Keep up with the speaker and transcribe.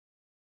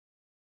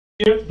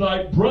If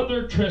thy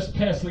brother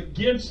trespass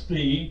against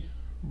thee,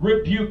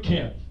 rebuke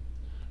him.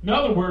 In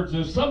other words,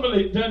 if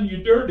somebody done you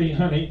dirty,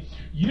 honey,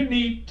 you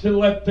need to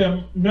let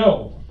them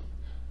know.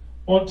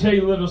 I'll tell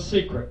you a little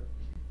secret.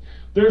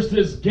 There's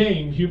this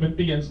game human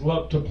beings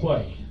love to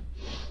play.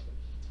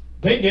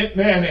 They get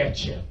mad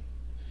at you.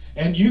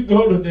 And you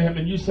go to them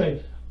and you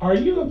say, are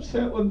you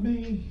upset with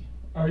me?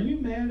 Are you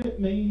mad at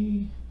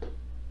me?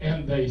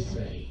 And they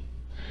say,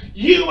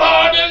 you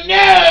ought to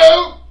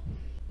know.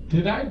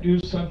 Did I do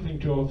something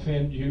to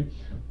offend you?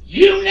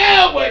 You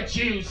know what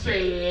you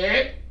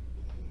said.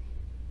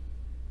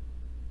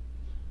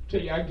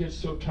 Tell you, I get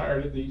so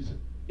tired of these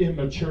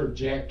immature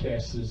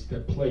jackasses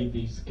that play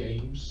these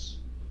games.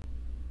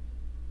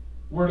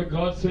 Word of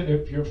God said,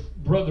 if your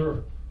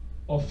brother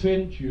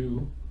offends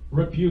you,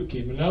 rebuke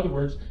him. In other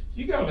words,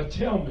 you got to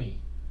tell me.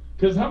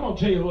 Because I'm going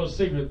to tell you a little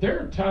secret.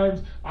 There are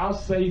times I'll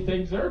say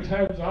things. There are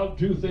times I'll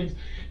do things.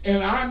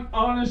 And I'm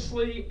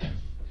honestly,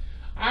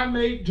 I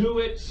may do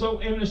it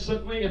so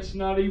innocently it's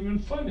not even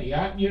funny.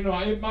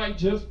 It might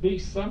just be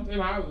something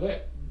I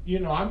let.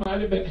 I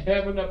might have been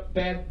having a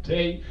bad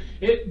day.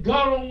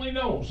 God only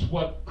knows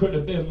what could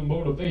have been the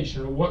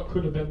motivation or what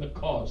could have been the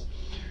cause.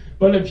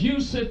 But if you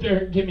sit there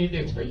and give me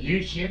this, but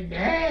you should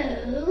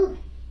know.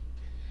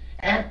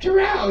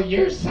 After all,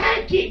 you're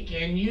psychic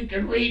and you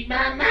can read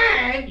my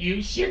mind.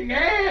 You should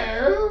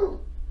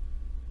know.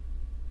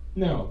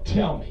 No,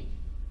 tell me.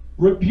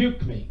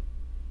 Rebuke me.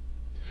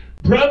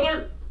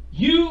 Brother,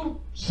 you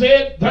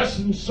said thus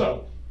and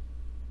so.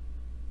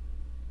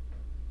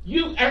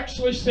 You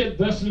actually said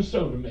thus and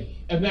so to me,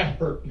 and that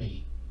hurt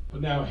me.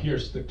 But now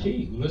here's the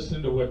key.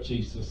 Listen to what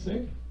Jesus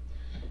said.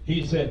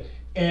 He said,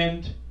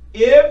 and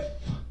if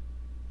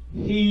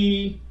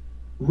he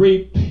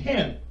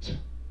repent,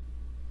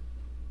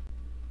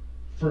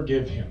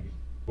 forgive him.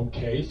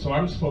 Okay, so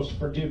I'm supposed to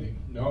forgive him.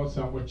 No, it's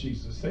not what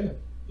Jesus said.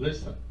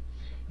 Listen.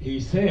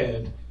 He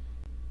said,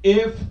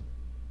 if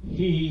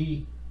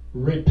he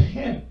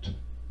repent,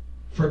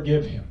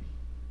 forgive him.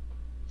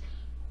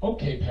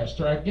 Okay,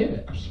 Pastor, I get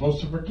it. I'm supposed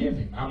to forgive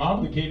him. I'm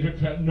obligated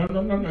to.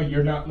 No,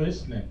 you're not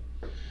listening.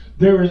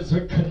 There is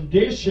a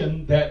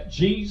condition that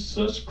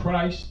Jesus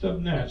Christ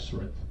of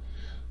Nazareth,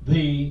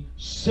 the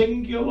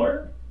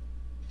singular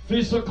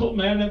physical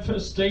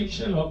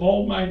manifestation of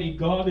Almighty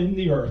God in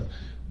the earth,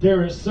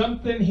 there is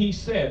something he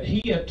said.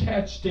 He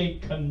attached a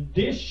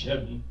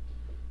condition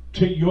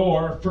to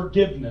your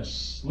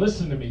forgiveness.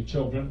 Listen to me,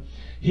 children.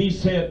 He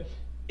said,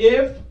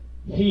 if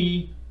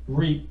he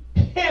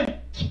repent.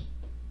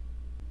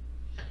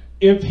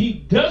 If he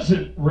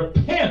doesn't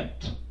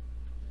repent,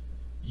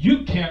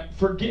 you can't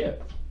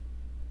forgive.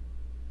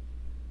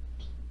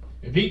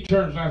 If he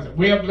turns around and says,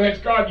 well, bless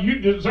God, you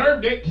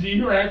deserved it because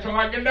you were acting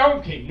like a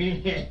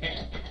donkey.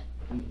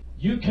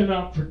 You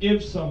cannot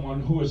forgive someone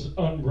who is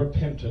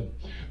unrepentant.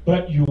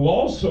 But you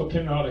also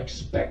cannot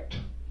expect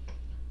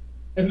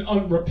an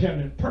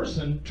unrepentant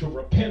person to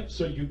repent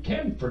so you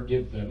can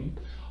forgive them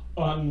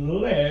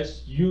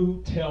unless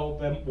you tell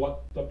them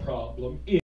what the problem is.